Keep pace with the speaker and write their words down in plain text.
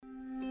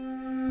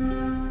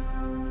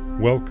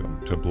Welcome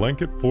to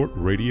Blanket Fort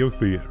Radio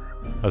Theater,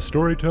 a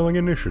storytelling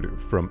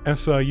initiative from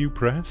SIU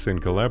Press in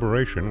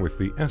collaboration with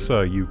the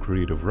SIU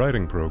Creative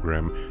Writing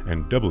Program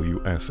and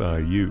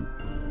WSIU.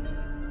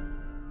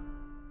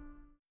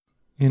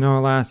 In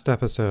our last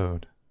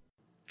episode,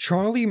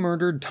 Charlie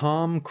murdered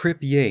Tom Crip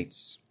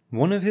Yates,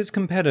 one of his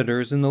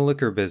competitors in the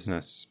liquor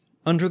business,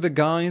 under the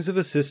guise of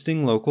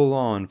assisting local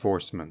law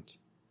enforcement.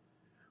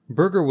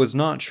 Berger was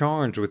not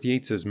charged with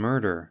Yates's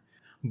murder,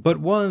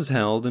 but was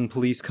held in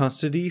police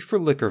custody for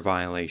liquor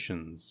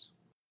violations.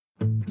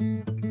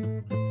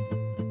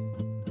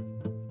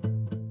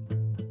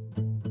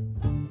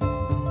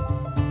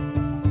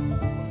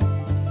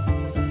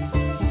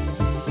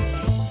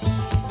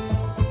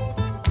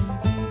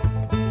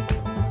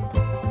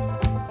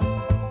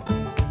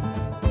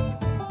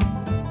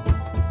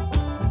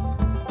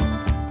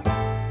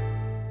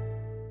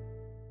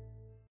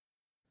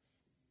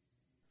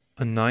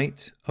 A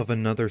Night of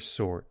Another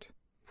Sort.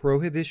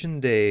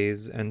 Prohibition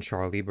Days and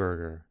Charlie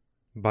Berger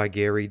by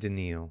Gary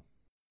DeNeal.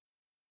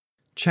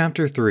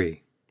 Chapter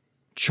 3.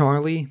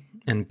 Charlie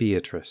and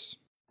Beatrice.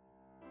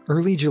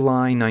 Early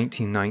July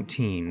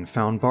 1919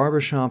 found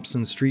barbershops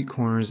and street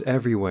corners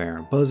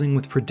everywhere buzzing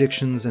with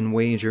predictions and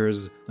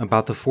wagers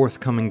about the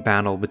forthcoming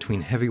battle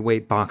between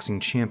heavyweight boxing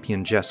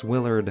champion Jess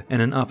Willard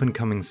and an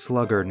up-and-coming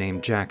slugger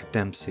named Jack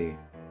Dempsey.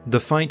 The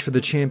fight for the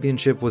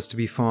championship was to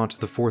be fought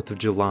the 4th of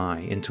July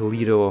in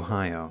Toledo,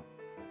 Ohio.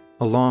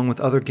 Along with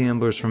other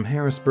gamblers from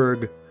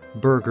Harrisburg,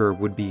 Berger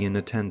would be in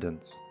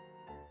attendance.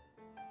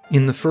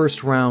 In the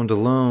first round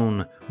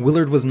alone,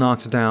 Willard was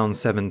knocked down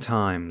 7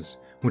 times,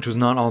 which was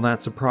not all that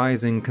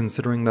surprising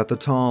considering that the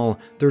tall,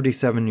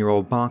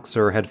 37-year-old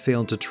boxer had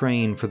failed to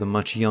train for the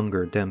much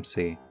younger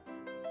Dempsey.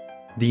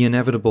 The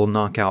inevitable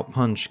knockout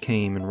punch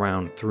came in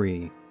round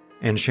 3,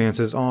 and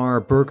chances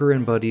are Berger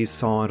and buddies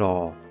saw it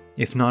all,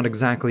 if not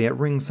exactly at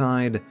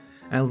ringside,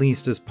 at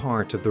least as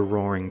part of the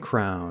roaring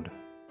crowd.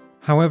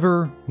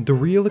 However, the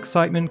real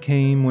excitement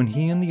came when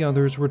he and the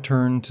others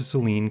returned to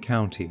Saline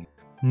County.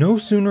 No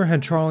sooner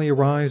had Charlie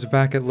arrived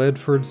back at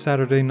Ledford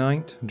Saturday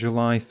night,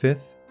 July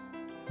 5th,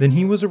 than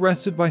he was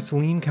arrested by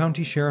Saline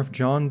County Sheriff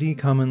John D.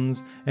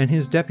 Cummins and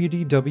his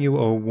deputy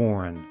W.O.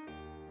 Warren.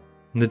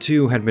 The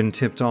two had been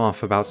tipped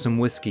off about some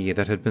whiskey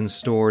that had been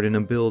stored in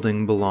a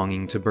building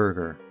belonging to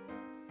Berger.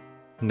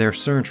 Their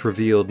search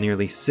revealed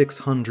nearly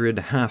 600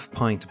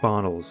 half-pint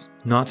bottles,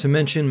 not to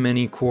mention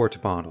many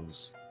quart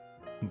bottles.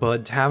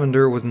 Bud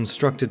Tavender was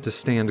instructed to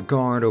stand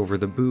guard over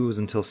the booze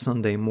until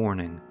Sunday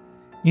morning.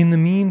 In the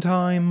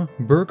meantime,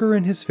 Berger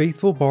and his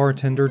faithful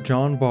bartender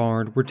John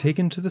Bard were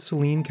taken to the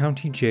Saline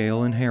County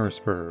Jail in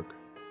Harrisburg.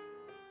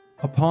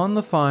 Upon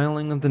the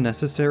filing of the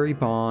necessary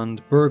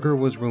bond, Berger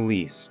was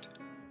released,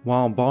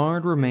 while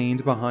Bard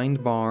remained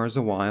behind bars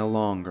a while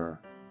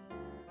longer.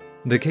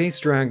 The case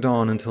dragged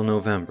on until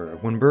November,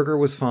 when Berger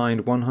was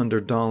fined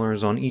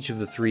 $100 on each of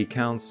the 3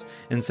 counts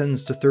and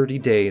sentenced to 30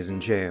 days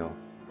in jail.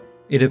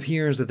 It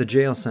appears that the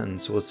jail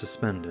sentence was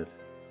suspended.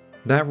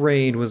 That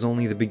raid was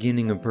only the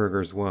beginning of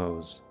Berger's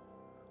woes.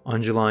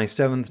 On July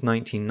 7,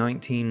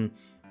 1919,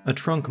 a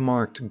trunk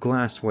marked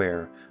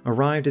glassware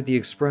arrived at the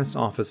express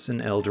office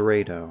in El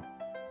Dorado.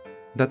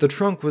 That the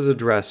trunk was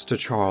addressed to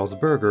Charles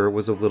Berger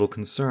was of little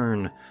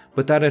concern,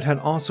 but that it had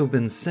also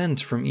been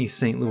sent from East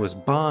St. Louis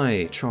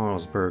by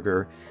Charles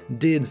Berger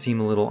did seem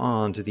a little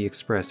odd to the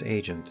express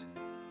agent.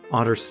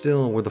 Odder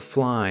still were the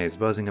flies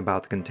buzzing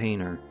about the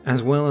container,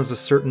 as well as a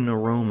certain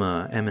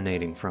aroma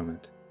emanating from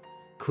it.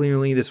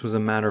 Clearly, this was a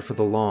matter for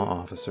the law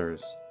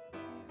officers.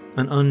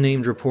 An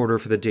unnamed reporter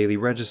for the Daily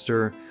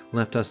Register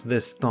left us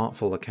this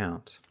thoughtful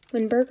account.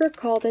 When Berger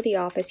called at the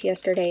office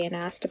yesterday and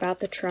asked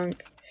about the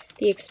trunk,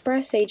 the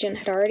express agent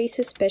had already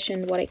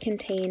suspicioned what it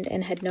contained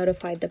and had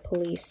notified the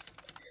police.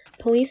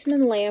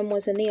 Policeman Lamb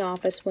was in the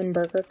office when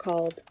Berger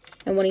called,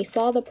 and when he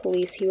saw the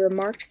police, he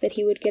remarked that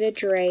he would get a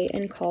dray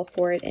and call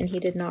for it, and he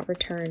did not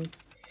return.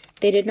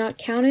 They did not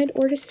count it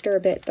or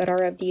disturb it, but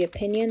are of the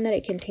opinion that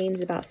it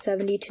contains about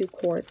 72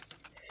 quarts.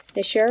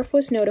 The sheriff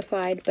was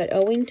notified, but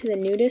owing to the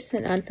newness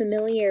and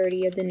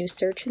unfamiliarity of the new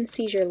search and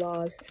seizure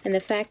laws, and the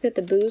fact that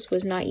the booze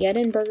was not yet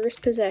in Berger's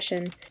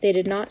possession, they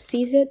did not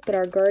seize it, but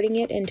are guarding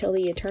it until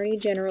the Attorney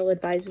General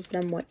advises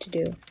them what to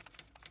do.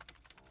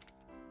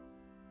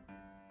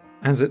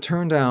 As it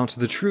turned out,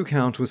 the true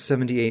count was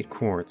 78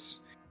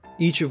 quarts,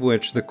 each of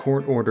which the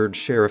court ordered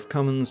Sheriff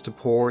Cummins to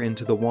pour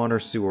into the water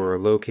sewer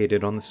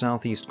located on the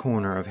southeast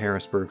corner of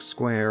Harrisburg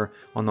Square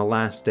on the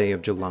last day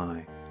of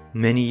July.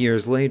 Many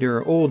years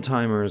later,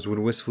 old-timers would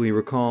wistfully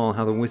recall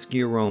how the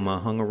whiskey aroma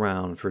hung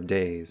around for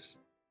days.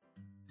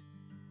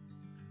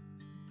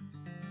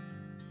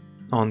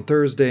 On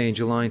Thursday,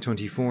 July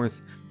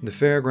 24th, the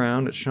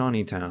fairground at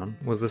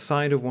Shawneetown was the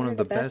site of one of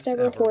the best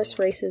ever horse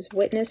races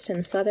witnessed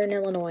in southern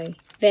Illinois.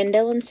 Van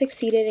Dellen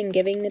succeeded in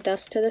giving the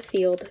dust to the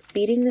field,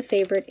 beating the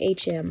favorite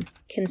HM.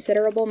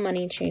 Considerable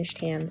money changed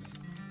hands.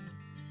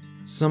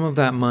 Some of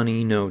that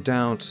money, no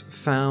doubt,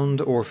 found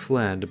or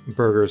fled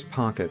Berger's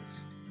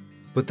pockets.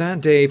 But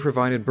that day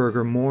provided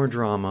Berger more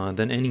drama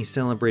than any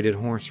celebrated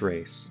horse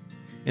race.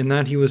 in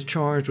that he was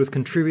charged with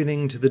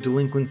contributing to the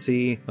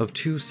delinquency of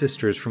 2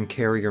 sisters from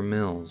Carrier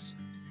Mills.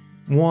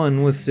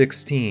 One was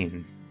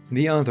 16,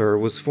 the other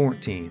was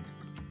 14.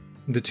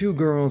 The 2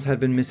 girls had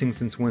been missing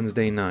since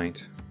Wednesday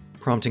night,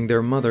 prompting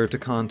their mother to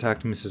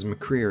contact Mrs.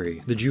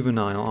 McCreary, the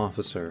juvenile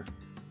officer.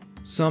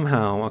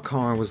 Somehow, a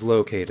car was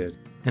located,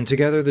 and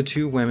together the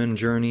 2 women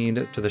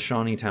journeyed to the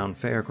Shawneetown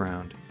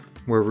Fairground,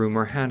 where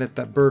rumor had it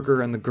that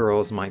Berger and the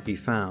girls might be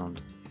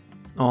found.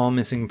 All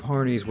missing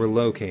parties were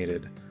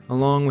located,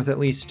 along with at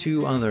least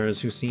 2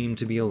 others who seemed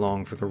to be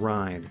along for the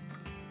ride.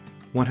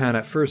 What had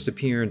at first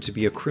appeared to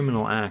be a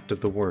criminal act of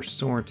the worst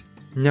sort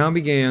now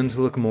began to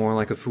look more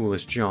like a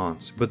foolish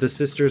jaunt, but the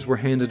sisters were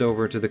handed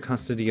over to the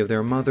custody of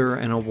their mother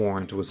and a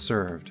warrant was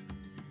served.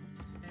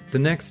 The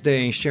next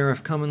day,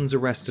 Sheriff Cummins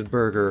arrested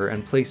Berger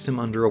and placed him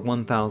under a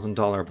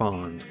 $1,000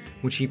 bond,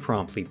 which he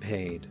promptly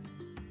paid.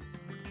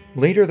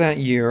 Later that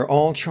year,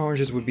 all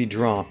charges would be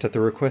dropped at the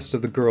request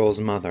of the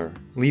girl's mother,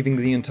 leaving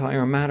the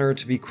entire matter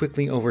to be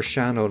quickly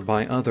overshadowed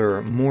by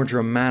other, more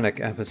dramatic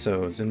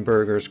episodes in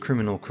Berger's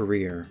criminal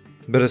career.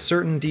 But a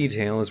certain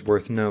detail is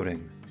worth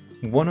noting.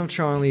 One of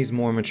Charlie's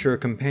more mature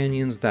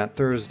companions that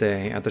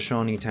Thursday at the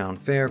Shawneetown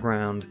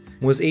Fairground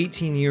was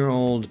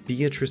 18-year-old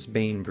Beatrice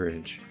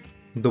Bainbridge,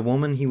 the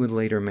woman he would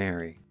later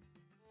marry.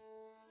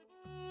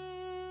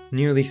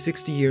 Nearly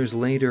 60 years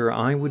later,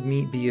 I would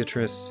meet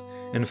Beatrice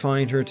and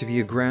find her to be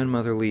a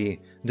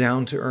grandmotherly,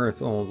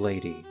 down-to-earth old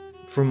lady.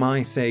 For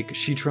my sake,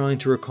 she tried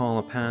to recall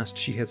a past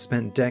she had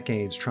spent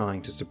decades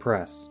trying to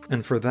suppress,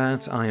 and for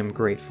that I am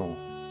grateful.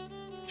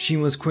 She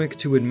was quick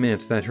to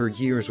admit that her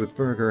years with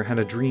Berger had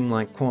a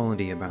dreamlike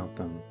quality about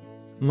them.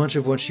 Much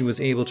of what she was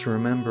able to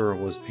remember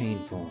was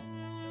painful.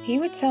 He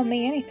would tell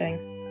me anything.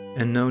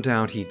 And no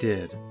doubt he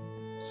did.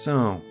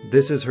 So,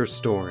 this is her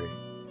story.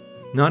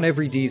 Not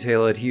every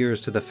detail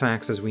adheres to the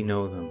facts as we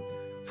know them.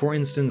 For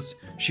instance,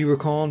 she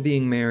recalled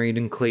being married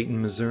in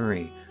Clayton,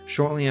 Missouri,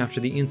 shortly after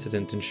the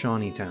incident in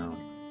Shawneetown.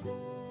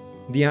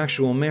 The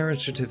actual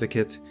marriage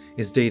certificate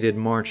is dated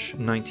March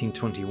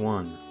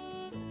 1921.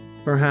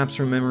 Perhaps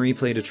her memory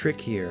played a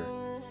trick here,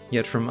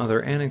 yet from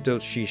other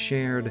anecdotes she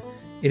shared,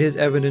 it is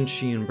evident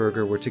she and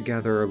Berger were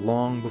together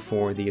long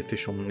before the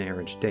official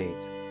marriage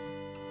date.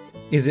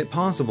 Is it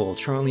possible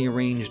Charlie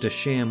arranged a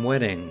sham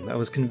wedding that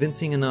was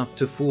convincing enough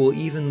to fool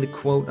even the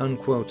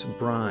quote-unquote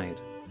bride?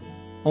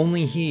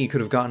 Only he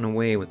could have gotten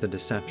away with the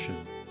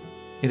deception.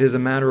 It is a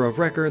matter of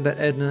record that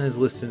Edna is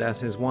listed as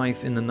his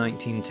wife in the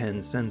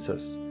 1910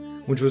 census,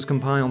 which was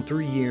compiled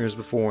 3 years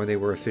before they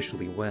were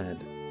officially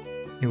wed.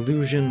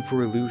 Illusion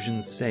for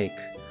illusion's sake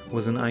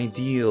was an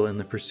ideal in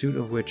the pursuit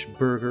of which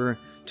Berger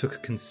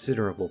took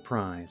considerable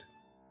pride.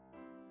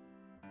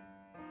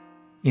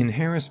 In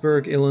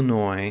Harrisburg,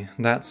 Illinois,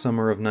 that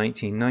summer of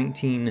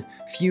 1919,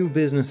 few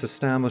business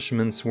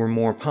establishments were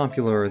more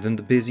popular than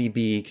the Busy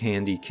Bee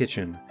Candy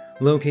Kitchen,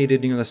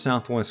 located near the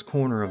southwest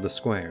corner of the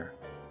square.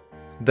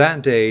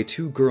 That day,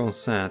 2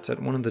 girls sat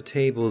at one of the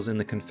tables in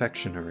the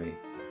confectionery.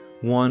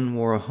 One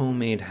wore a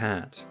homemade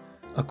hat,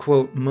 a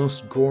quote,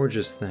 most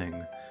gorgeous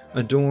thing,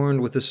 adorned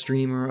with a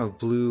streamer of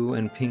blue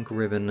and pink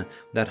ribbon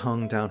that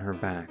hung down her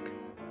back.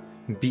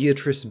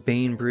 Beatrice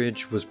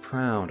Bainbridge was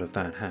proud of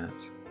that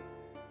hat.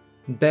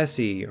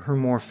 Bessie, her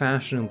more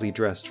fashionably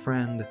dressed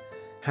friend,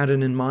 had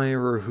an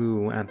admirer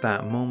who, at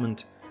that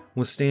moment,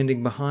 was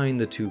standing behind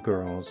the 2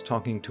 girls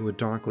talking to a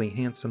darkly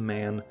handsome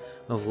man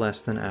of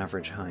less than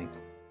average height.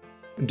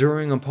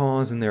 During a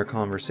pause in their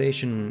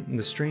conversation,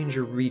 the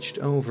stranger reached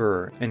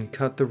over and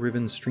cut the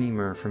ribbon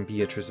streamer from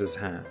Beatrice's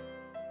hat.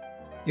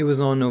 It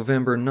was on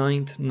November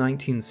 9th,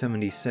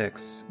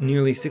 1976,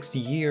 nearly 60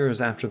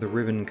 years after the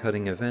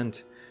ribbon-cutting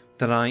event,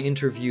 that I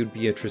interviewed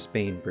Beatrice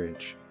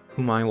Bainbridge,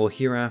 whom I will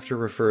hereafter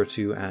refer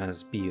to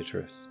as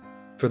Beatrice.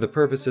 For the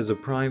purposes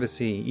of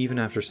privacy, even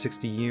after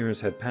 60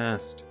 years had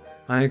passed,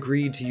 I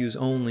agreed to use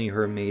only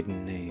her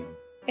maiden name.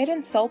 It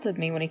insulted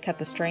me when he cut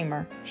the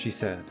streamer, she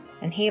said.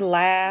 And he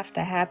laughed,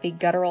 a happy,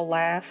 guttural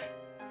laugh.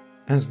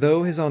 As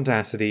though his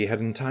audacity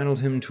had entitled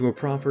him to a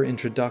proper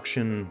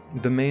introduction,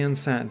 the man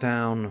sat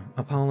down,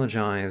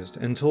 apologized,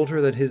 and told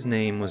her that his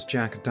name was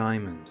Jack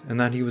Diamond, and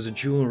that he was a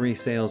jewelry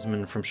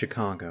salesman from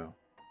Chicago.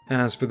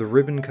 As for the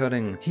ribbon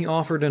cutting, he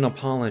offered an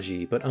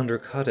apology, but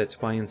undercut it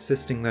by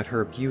insisting that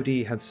her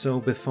beauty had so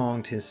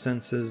befogged his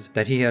senses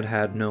that he had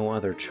had no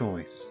other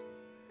choice.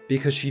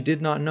 Because she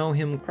did not know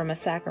him from a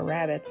sack of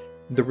rabbits.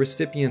 The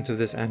recipient of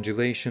this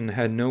adulation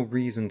had no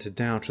reason to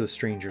doubt the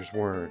stranger's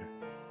word.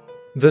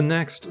 The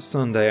next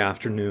Sunday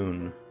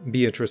afternoon,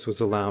 Beatrice was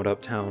allowed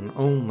uptown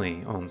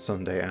only on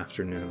Sunday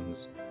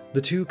afternoons.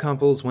 The 2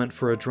 couples went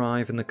for a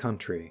drive in the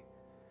country.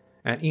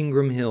 At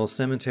Ingram Hill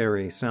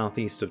Cemetery,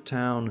 southeast of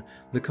town,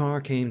 the car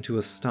came to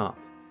a stop,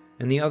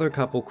 and the other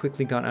couple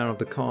quickly got out of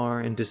the car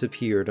and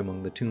disappeared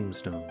among the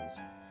tombstones,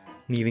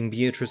 leaving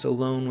Beatrice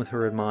alone with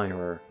her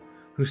admirer,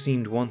 who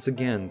seemed once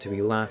again to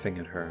be laughing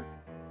at her.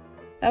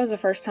 That was the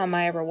first time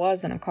I ever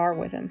was in a car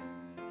with him,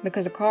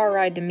 because a car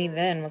ride to me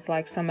then was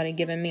like somebody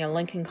giving me a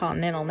Lincoln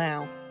Continental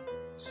now.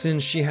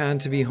 Since she had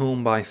to be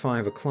home by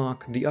 5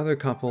 o'clock, the other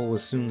couple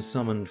was soon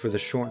summoned for the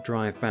short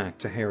drive back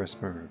to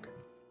Harrisburg.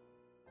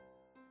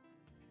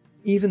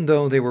 Even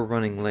though they were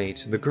running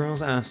late, the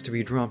girls asked to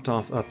be dropped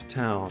off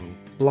uptown,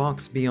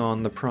 blocks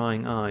beyond the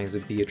prying eyes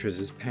of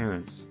Beatrice's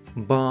parents,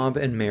 Bob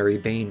and Mary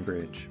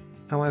Bainbridge.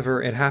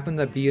 However, it happened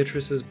that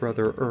Beatrice's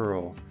brother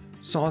Earl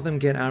saw them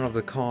get out of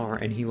the car,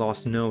 and he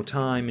lost no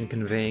time in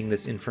conveying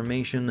this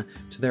information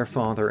to their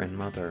father and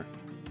mother.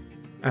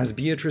 As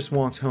Beatrice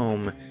walked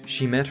home,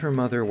 she met her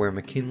mother where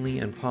McKinley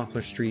and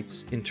Poplar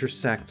Streets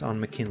intersect on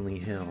McKinley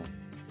Hill.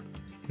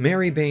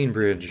 Mary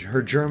Bainbridge,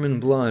 her German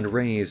blood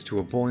raised to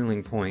a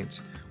boiling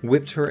point,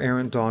 whipped her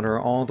errant daughter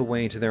all the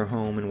way to their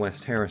home in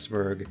West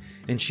Harrisburg,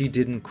 and she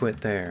didn't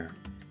quit there.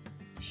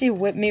 She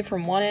whipped me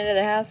from one end of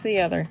the house to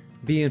the other,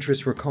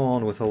 Beatrice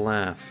recalled with a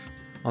laugh,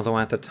 although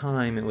at the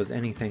time it was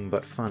anything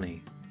but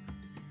funny.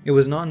 It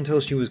was not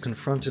until she was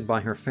confronted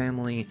by her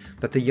family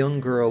that the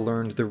young girl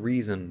learned the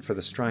reason for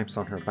the stripes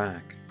on her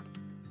back.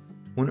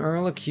 When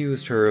Earl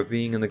accused her of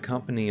being in the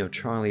company of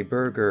Charlie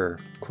Berger,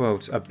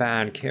 quote, a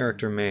bad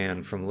character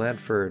man from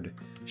Ledford,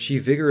 she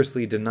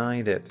vigorously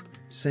denied it,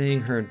 saying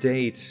her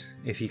date,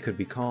 if he could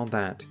be called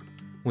that,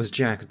 was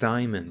Jack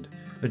Diamond,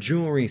 a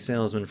jewelry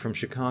salesman from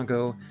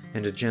Chicago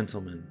and a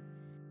gentleman.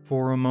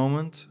 For a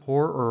moment,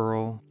 poor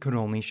Earl could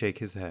only shake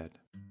his head.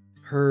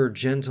 Her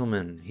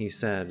gentleman, he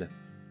said,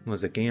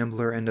 was a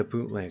gambler and a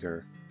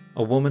bootlegger,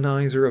 a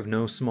womanizer of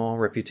no small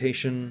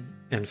reputation,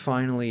 and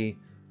finally,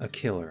 a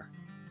killer.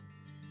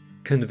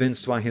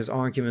 Convinced by his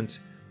argument,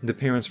 the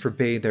parents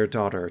forbade their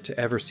daughter to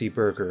ever see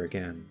Berger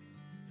again.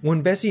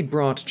 When Bessie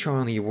brought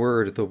Charlie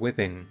word of the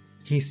whipping,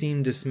 he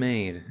seemed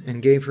dismayed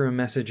and gave her a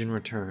message in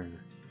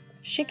return.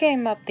 She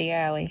came up the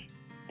alley,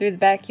 through the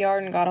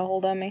backyard, and got a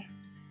hold of me.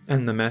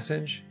 And the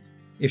message?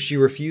 If she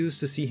refused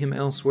to see him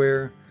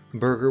elsewhere,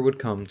 Berger would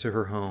come to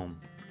her home.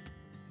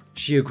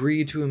 She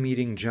agreed to a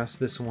meeting just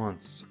this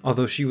once,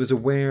 although she was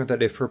aware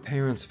that if her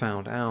parents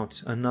found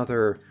out,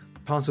 another,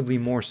 possibly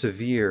more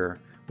severe,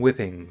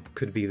 whipping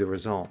could be the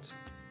result.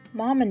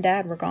 Mom and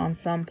Dad were gone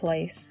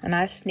someplace, and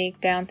I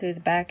sneaked down through the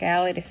back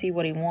alley to see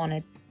what he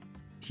wanted.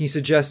 He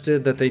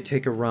suggested that they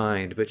take a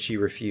ride, but she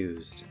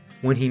refused.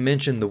 When he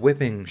mentioned the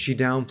whipping, she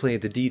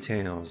downplayed the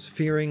details,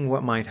 fearing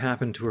what might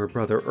happen to her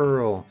brother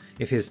Earl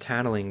if his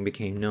tattling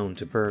became known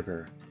to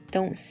Berger.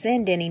 Don't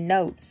send any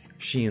notes,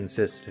 she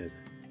insisted.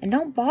 And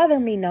don't bother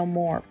me no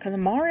more, because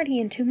I'm already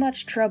in too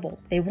much trouble.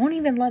 They won't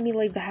even let me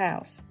leave the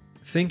house.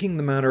 Thinking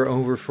the matter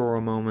over for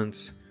a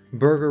moment,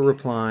 Berger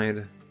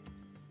replied,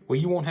 Well,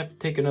 you won't have to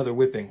take another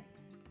whipping.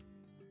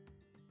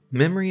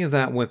 Memory of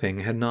that whipping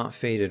had not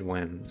faded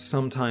when,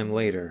 sometime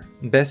later,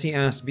 Bessie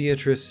asked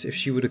Beatrice if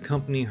she would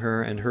accompany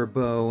her and her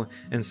beau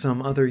and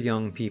some other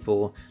young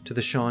people to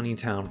the Shawnee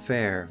Town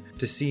Fair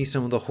to see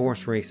some of the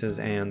horse races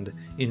and,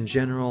 in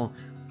general,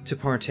 to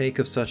partake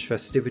of such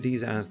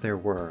festivities as there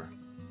were.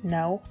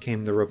 No,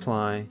 came the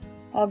reply.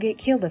 I'll get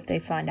killed if they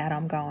find out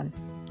I'm gone.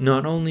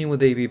 Not only would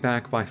they be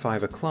back by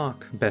 5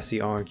 o'clock,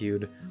 Bessie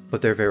argued,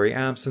 but their very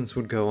absence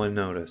would go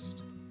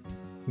unnoticed.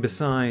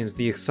 Besides,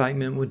 the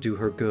excitement would do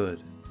her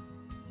good.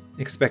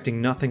 Expecting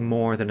nothing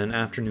more than an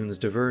afternoon's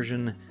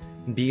diversion,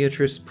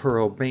 Beatrice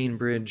Pearl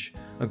Bainbridge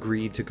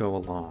agreed to go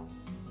along.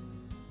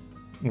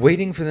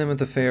 Waiting for them at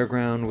the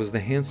fairground was the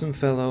handsome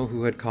fellow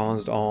who had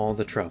caused all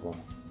the trouble.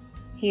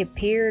 He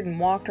appeared and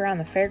walked around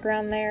the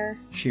fairground there,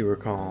 she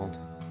recalled.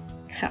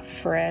 How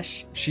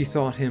fresh. She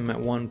thought him at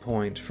one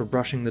point for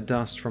brushing the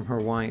dust from her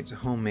white,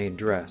 homemade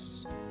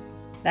dress.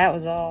 That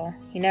was all.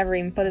 He never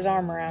even put his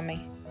arm around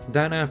me.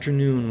 That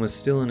afternoon was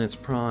still in its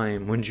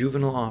prime when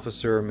Juvenile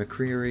Officer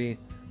McCreary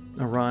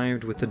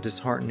arrived with the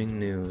disheartening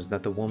news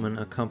that the woman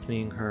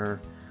accompanying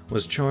her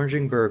was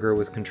charging Berger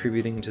with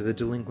contributing to the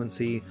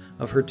delinquency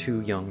of her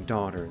 2 young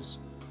daughters.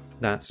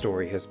 That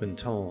story has been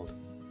told.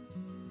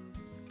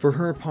 For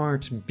her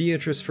part,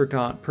 Beatrice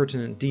forgot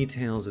pertinent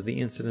details of the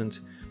incident,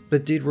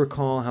 but did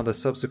recall how the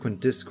subsequent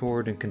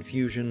discord and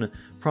confusion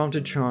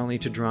prompted Charlie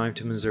to drive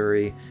to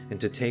Missouri and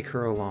to take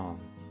her along.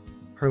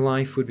 Her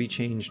life would be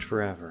changed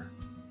forever.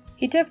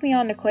 He took me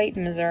on to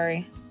Clayton,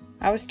 Missouri.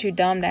 I was too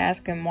dumb to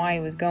ask him why he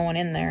was going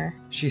in there,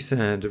 she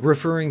said,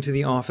 referring to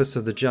the office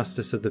of the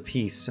Justice of the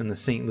Peace in the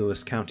St.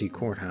 Louis County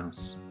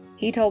Courthouse.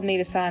 He told me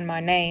to sign my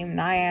name,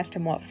 and I asked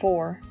him what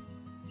for.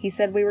 He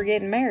said we were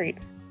getting married.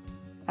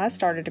 I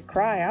started to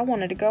cry. I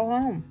wanted to go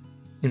home.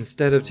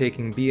 Instead of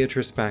taking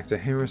Beatrice back to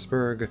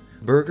Harrisburg,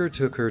 Berger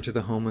took her to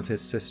the home of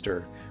his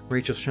sister,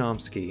 Rachel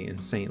Chomsky,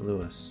 in St.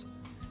 Louis.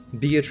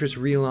 Beatrice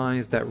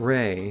realized that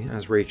Ray,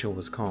 as Rachel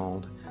was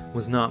called,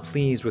 was not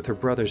pleased with her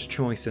brother's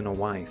choice in a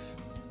wife.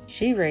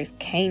 She raised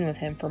Cain with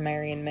him for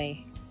marrying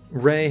me.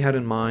 Ray had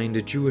in mind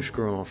a Jewish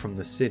girl from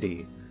the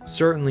city,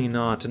 certainly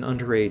not an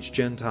underage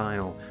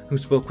Gentile who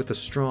spoke with a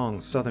strong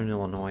Southern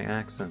Illinois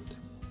accent.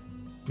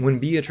 When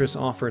Beatrice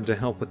offered to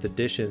help with the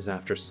dishes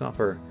after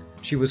supper,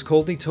 she was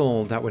coldly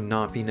told that would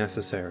not be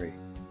necessary.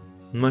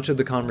 Much of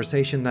the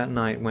conversation that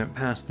night went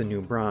past the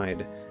new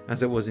bride,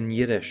 as it was in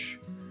Yiddish.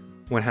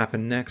 What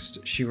happened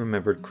next, she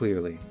remembered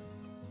clearly.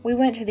 We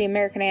went to the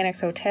American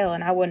Annex Hotel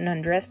and I wouldn't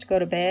undress to go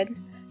to bed.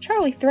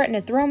 Charlie threatened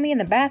to throw me in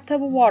the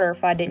bathtub of water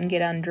if I didn't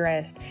get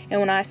undressed, and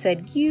when I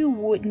said, "You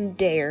wouldn't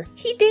dare,"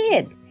 he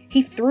did.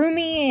 He threw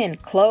me in,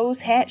 clothes,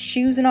 hat,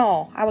 shoes, and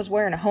all. I was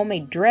wearing a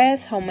homemade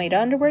dress, homemade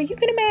underwear. You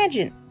can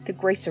imagine the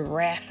grapes of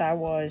wrath I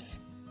was.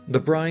 The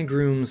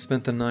bridegroom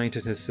spent the night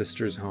at his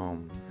sister's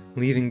home,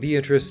 leaving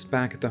Beatrice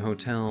back at the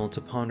hotel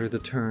to ponder the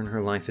turn her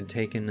life had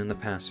taken in the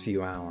past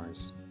few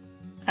hours.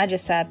 I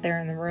just sat there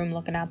in the room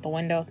looking out the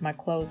window with my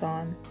clothes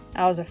on.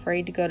 I was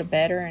afraid to go to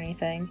bed or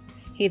anything.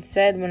 He had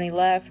said when he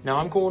left, Now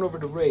I'm going over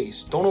to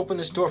Ray's. Don't open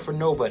this door for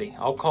nobody.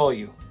 I'll call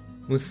you.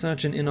 With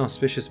such an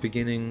inauspicious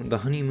beginning, the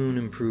honeymoon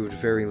improved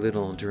very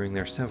little during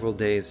their several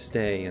days'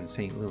 stay in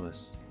St.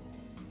 Louis.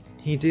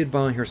 He did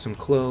buy her some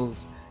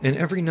clothes, and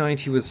every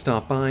night he would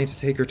stop by to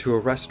take her to a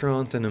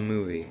restaurant and a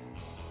movie.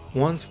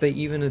 Once they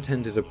even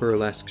attended a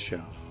burlesque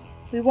show.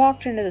 We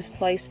walked into this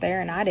place there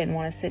and I didn't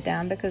want to sit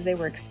down because they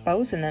were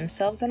exposing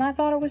themselves and I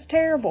thought it was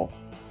terrible.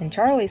 And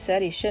Charlie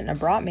said he shouldn't have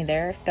brought me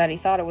there, that he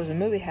thought it was a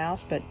movie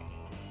house, but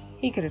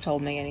he could have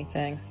told me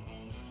anything.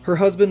 Her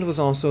husband was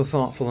also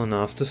thoughtful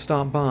enough to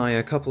stop by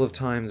a couple of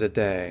times a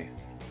day.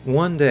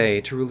 One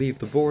day, to relieve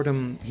the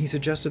boredom, he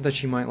suggested that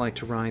she might like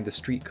to ride the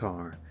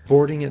streetcar,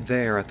 boarding it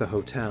there at the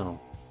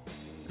hotel.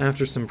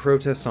 After some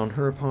protests on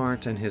her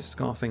part and his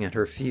scoffing at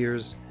her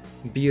fears,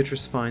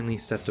 Beatrice finally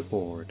stepped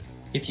aboard.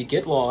 If you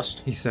get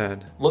lost, He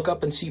said, look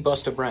up and see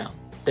Buster Brown.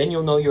 Then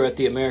you'll know you're at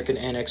the American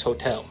Annex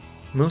Hotel.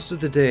 Most of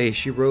the day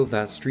she rode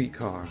that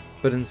streetcar,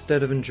 but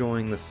instead of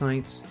enjoying the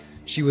sights,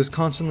 she was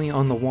constantly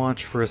on the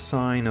watch for a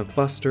sign of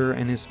Buster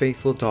and his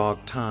faithful dog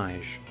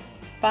Taj.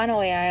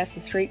 Finally, I asked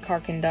the streetcar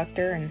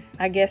conductor, and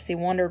I guess he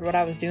wondered what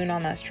I was doing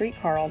on that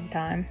streetcar all the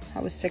time. I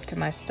was sick to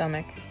my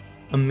stomach.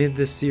 Amid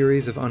this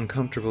series of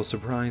uncomfortable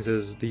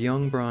surprises, the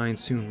young bride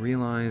soon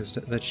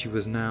realized that she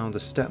was now the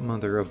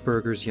stepmother of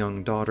Berger's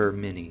young daughter,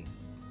 Minnie.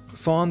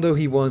 Fond though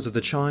he was of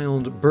the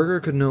child, Berger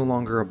could no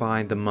longer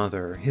abide the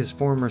mother, his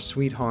former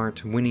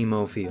sweetheart, Winnie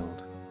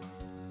Mofield.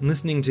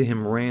 Listening to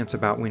him rant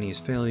about Winnie's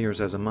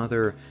failures as a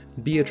mother,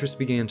 Beatrice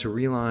began to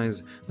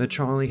realize that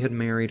Charlie had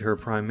married her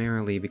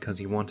primarily because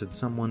he wanted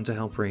someone to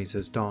help raise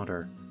his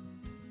daughter.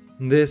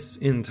 This,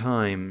 in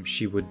time,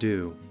 she would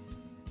do.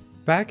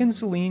 Back in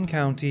Saline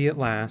County at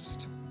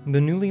last, the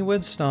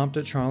newlyweds stopped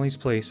at Charlie's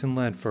place in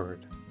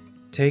Ledford.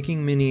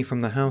 Taking Minnie from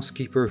the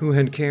housekeeper who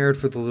had cared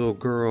for the little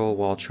girl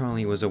while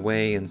Charlie was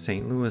away in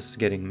St. Louis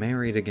getting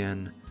married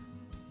again,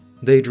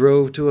 they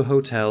drove to a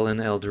hotel in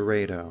El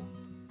Dorado.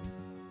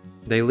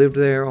 They lived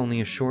there only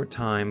a short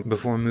time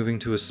before moving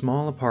to a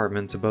small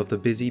apartment above the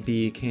Busy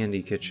Bee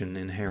Candy Kitchen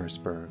in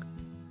Harrisburg.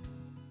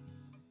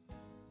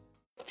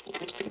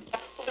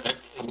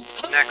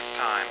 Next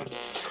time,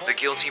 the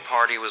guilty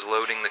party was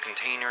loading the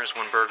containers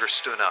when Berger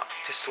stood up,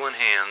 pistol in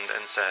hand,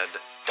 and said,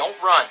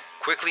 Don't run.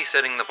 Quickly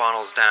setting the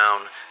bottles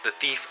down, the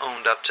thief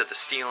owned up to the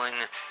stealing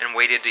and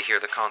waited to hear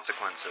the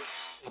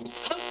consequences.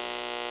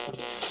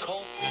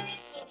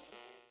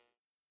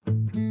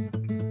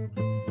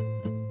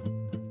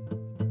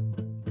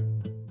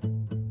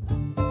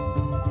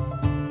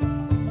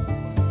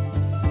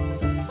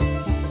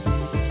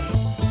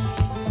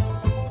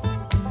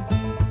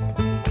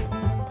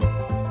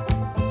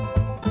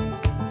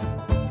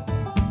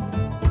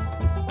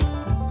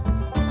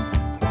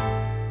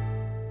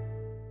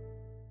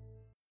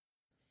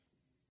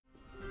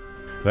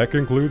 That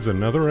concludes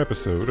another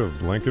episode of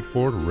Blanket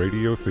Fort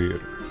Radio Theater.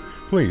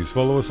 Please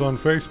follow us on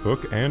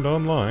Facebook and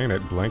online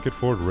at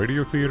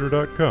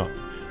blanketfortradiotheater.com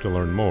to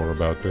learn more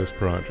about this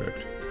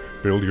project.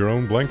 Build your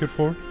own blanket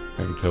fort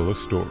and tell a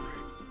story.